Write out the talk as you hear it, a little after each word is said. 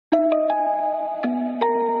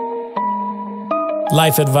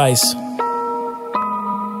Life advice: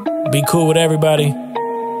 be cool with everybody,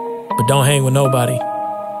 but don't hang with nobody.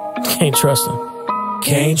 Can't trust them.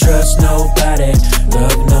 Can't trust nobody,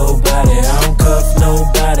 love nobody, I don't cuff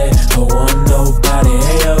nobody, I want nobody.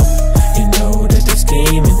 Hey yo, you know that they're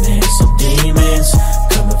scheming, there's some demons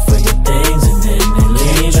coming for your things and then they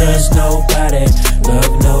leave. Can't trust nobody,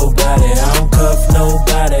 love nobody, I don't cuff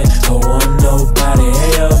nobody, I want nobody.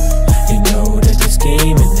 Hey yo, you know that they're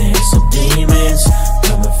scheming, there's some demons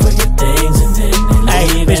coming for your things and then they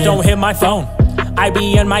leave. Hey, bitch, don't hit my phone, I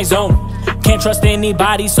be in my zone. Can't trust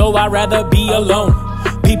anybody, so I'd rather be alone.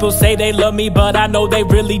 People say they love me, but I know they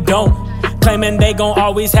really don't. Claiming they gon'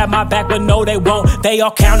 always have my back, but no they won't. They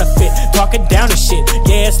all counterfeit, talking down and shit.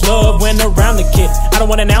 Yeah, it's love when around the kid. I don't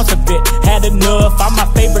want an ounce of it, had enough. I'm my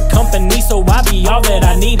favorite company, so I be all that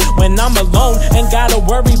I need. When I'm alone, ain't gotta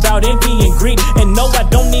worry about envy and greed. And no, I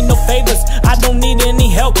don't need no favors, I don't need any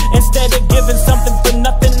help. Instead of giving something for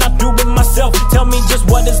nothing, I do it myself. Tell me just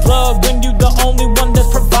what is love when you the only one that's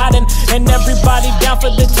providing, and everybody down for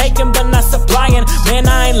the taking but not supplying. Man,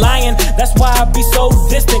 I ain't lying, that's why I be so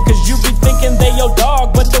distant. Cause you be thinking they your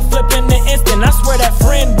dog, but they'll flip in an instant. I swear that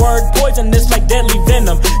friend word poisonous like deadly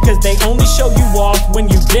venom. Cause they only show you off when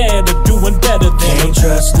you dead or doing better than them. Can't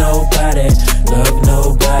trust nobody, love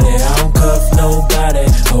nobody, I don't cuff nobody,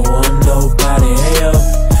 I want nobody. Hey yo,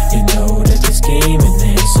 you know that they're scheming,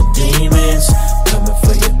 there's some demons coming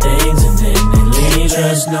for your things and then they leave. Can't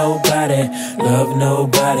trust nobody, love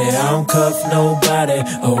nobody, I don't cuff nobody,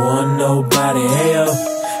 I want nobody. Hey yo,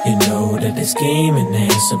 you know that they're scheming,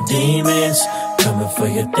 there's some demons coming for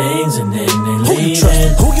your things and then they leaving. Who you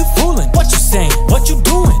trusting? Who you fooling? What you saying? What you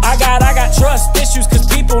doing? I got trust issues cause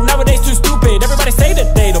people nowadays too stupid. Everybody say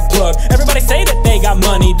that they the plug, everybody say that they got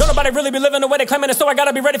money. Don't nobody really be living the way they claiming it, so I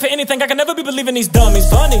gotta be ready for anything. I can never be believing these dummies.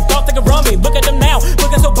 Funny, thought they could run me, look at them now,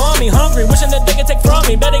 looking so bummy. Hungry, wishing that they could take from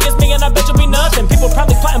me. Bet against me and I bet you'll be nothing. People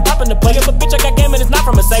probably plotting, popping the player, but bitch I got game and it's not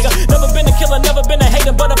from a Sega. Never been a killer, never been a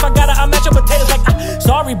hater, but if I got it, I match your potatoes like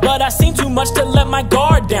sorry, but I seen too much to let my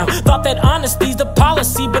guard down. Thought that honesty's the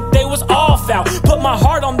policy, but they was all foul. Put my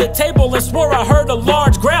heart on the table and swore I heard a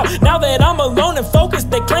large growl. Now that I'm alone and focused,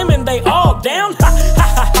 they claiming they all down. Ha ha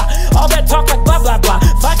ha ha. All that talk like blah blah blah.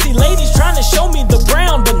 Foxy ladies trying to show me